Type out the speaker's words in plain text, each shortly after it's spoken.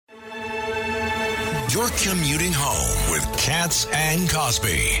You're commuting home with Katz and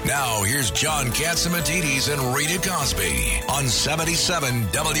Cosby. Now, here's John Catsimatidis and Rita Cosby on 77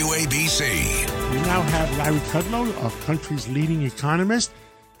 WABC. We now have Larry Kudlow, our country's leading economist,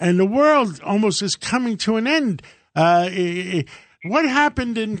 and the world almost is coming to an end. What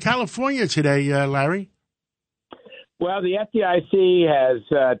happened in California today, Larry? Well, the FDIC has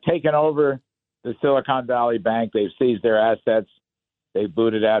taken over the Silicon Valley Bank. They've seized their assets. They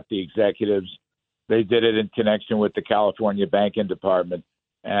booted out the executives. They did it in connection with the California Banking Department.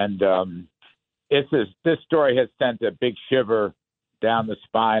 And this story has sent a big shiver down the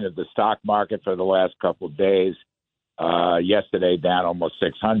spine of the stock market for the last couple of days. Yesterday, down almost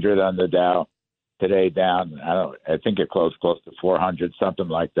 600 on the Dow. Today, down, I think it closed close to 400, something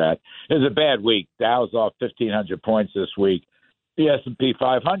like that. It was a bad week. Dow's off 1,500 points this week. The S&P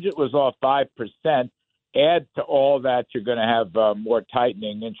 500 was off 5%. Add to all that, you're going to have more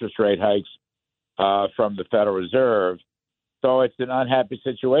tightening interest rate hikes from the Federal Reserve. So it's an unhappy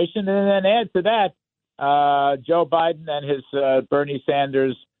situation. And then add to that, Joe Biden and his Bernie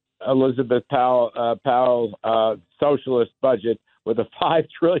Sanders, Elizabeth Powell socialist budget with a $5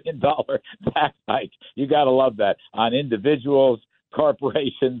 trillion tax hike. You got to love that on individuals,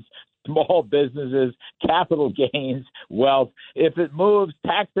 corporations, small businesses, capital gains, wealth. If it moves,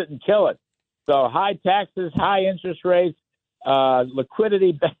 tax it and kill it. So high taxes, high interest rates,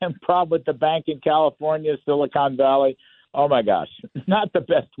 liquidity problem with the bank in California, Silicon Valley. Oh, my gosh, not the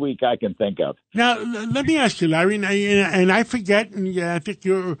best week I can think of. Now, let me ask you, Larry, and I forget, and I think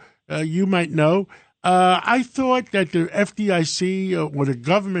you might know, I thought that the FDIC or the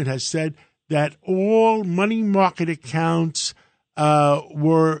government has said that all money market accounts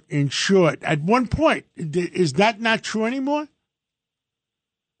were insured. At one point, is that not true anymore?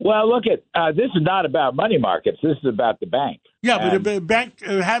 Well, look this is not about money markets. This is about the bank. Yeah, but the bank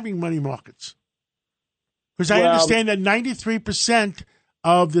having money markets. Because I understand that 93%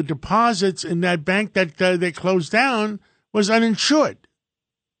 of the deposits in that bank that they closed down was uninsured.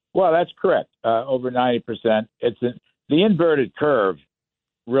 Well, that's correct. Over 90%. The inverted curve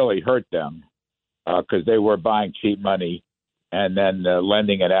really hurt them because they were buying cheap money and then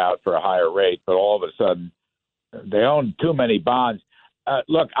lending it out for a higher rate. But all of a sudden, they own too many bonds.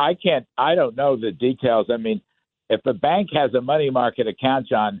 Look, I don't know the details. I mean, if a bank has a money market account,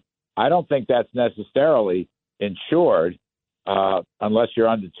 John, I don't think that's necessarily insured unless you're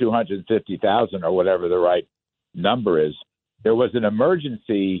under 250,000 or whatever the right number is. There was an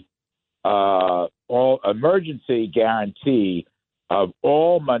emergency guarantee of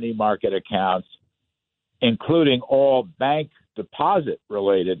all money market accounts, including all bank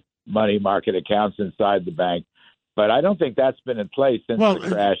deposit-related money market accounts inside the bank. But I don't think that's been in place since the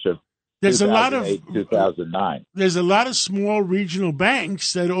crash of 2009. There's a lot of small regional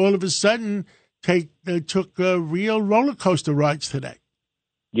banks that all of a sudden took real roller coaster rides today.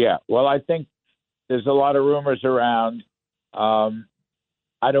 Yeah, well, I think there's a lot of rumors around. I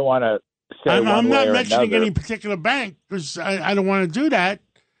don't want to say I'm not mentioning another. any particular bank because I don't want to do that.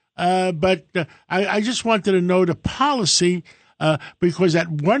 But I just wanted to know the policy because at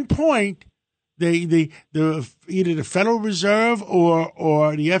one point, either the Federal Reserve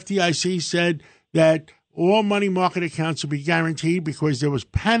or the FDIC said that all money market accounts would be guaranteed because there was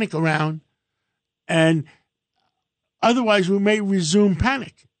panic around, and otherwise we may resume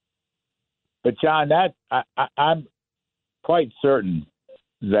panic. But John, I'm quite certain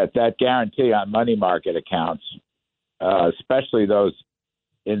that guarantee on money market accounts, especially those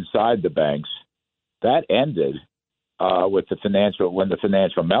inside the banks, that ended when the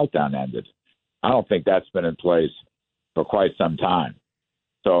financial meltdown ended. I don't think that's been in place for quite some time.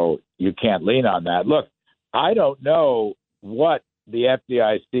 So you can't lean on that. Look, I don't know what the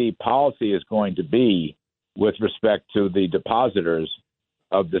FDIC policy is going to be with respect to the depositors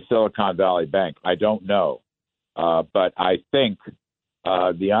of the Silicon Valley Bank. I don't know. But I think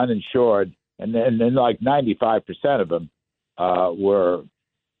the uninsured, and then like 95% of them were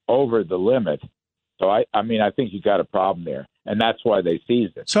over the limit. So, I think you got a problem there. And that's why they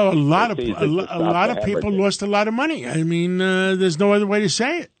seized it. So a lot of people lost a lot of money. I mean, there's no other way to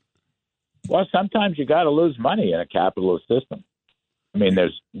say it. Well, sometimes you got to lose money in a capitalist system. I mean,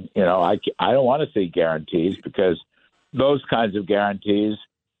 I don't want to see guarantees because those kinds of guarantees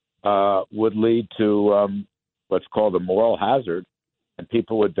would lead to what's called a moral hazard, and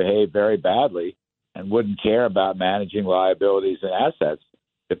people would behave very badly and wouldn't care about managing liabilities and assets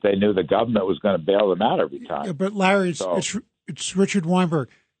if they knew the government was going to bail them out every time. Yeah, but Larry, it's Richard Weinberg.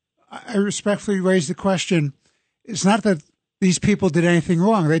 I respectfully raise the question. It's not that these people did anything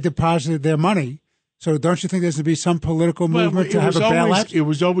wrong. They deposited their money. So don't you think there's to be some political movement to have a bailout? It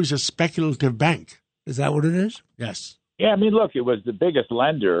was always a speculative bank. Is that what it is? Yes. Yeah, I mean, look, it was the biggest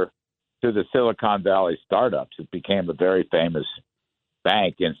lender to the Silicon Valley startups. It became a very famous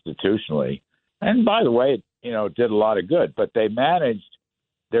bank institutionally. And by the way, it did a lot of good, but they managed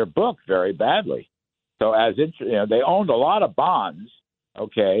their book very badly. So they owned a lot of bonds,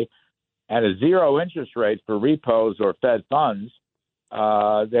 okay, at a zero interest rate for repos or Fed funds. They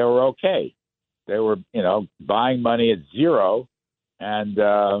were okay. They were, buying money at zero, and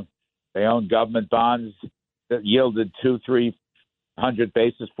they owned government bonds that yielded 200-300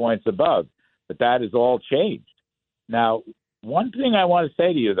 basis points above. But that has all changed. Now, one thing I want to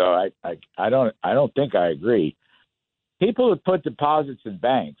say to you, though, I don't think I agree. People who put deposits in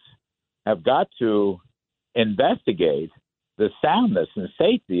banks have got to investigate the soundness and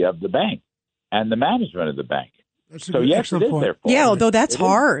safety of the bank and the management of the bank. So yes, it is their fault. Yeah, although that's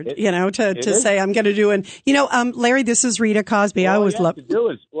hard, to say I'm going to do. And Larry, this is Rita Cosby. I always love. Hang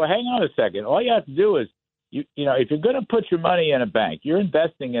on a second. All you have to do is, if you're going to put your money in a bank, you're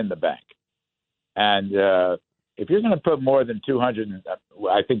investing in the bank, and if you're going to put more than 200,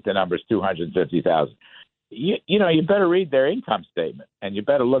 I think the number is 250,000. You better read their income statement, and you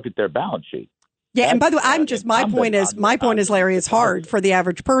better look at their balance sheet. Yeah, and by the way, my point is, Larry, it's hard for the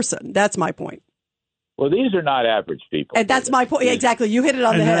average person. That's my point. Well, these are not average people. And that's my point. Exactly. You hit it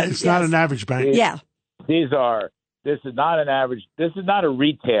on the head. It's not an average bank. Yeah. This is not an average. This is not a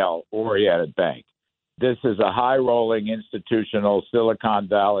retail-oriented bank. This is a high-rolling institutional Silicon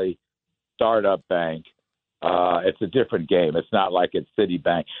Valley startup bank. It's a different game. It's not like it's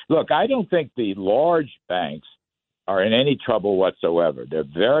Citibank. Look, I don't think the large banks are in any trouble whatsoever. They're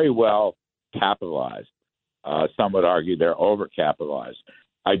very well capitalized. Some would argue they're overcapitalized.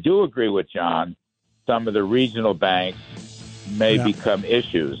 I do agree with John. Some of the regional banks may become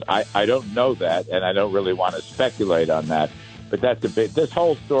issues. I don't know that, and I don't really want to speculate on that. But this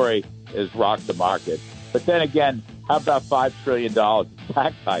whole story is rock the market. But then again, how about $5 trillion in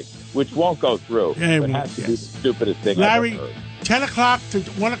tax hikes, which won't go through? Yeah, it has to be the stupidest thing Larry, I've ever heard. 10 o'clock to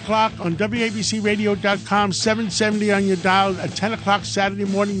 1 o'clock on WABCRadio.com, 770 on your dial at 10 o'clock Saturday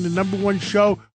morning, the number one show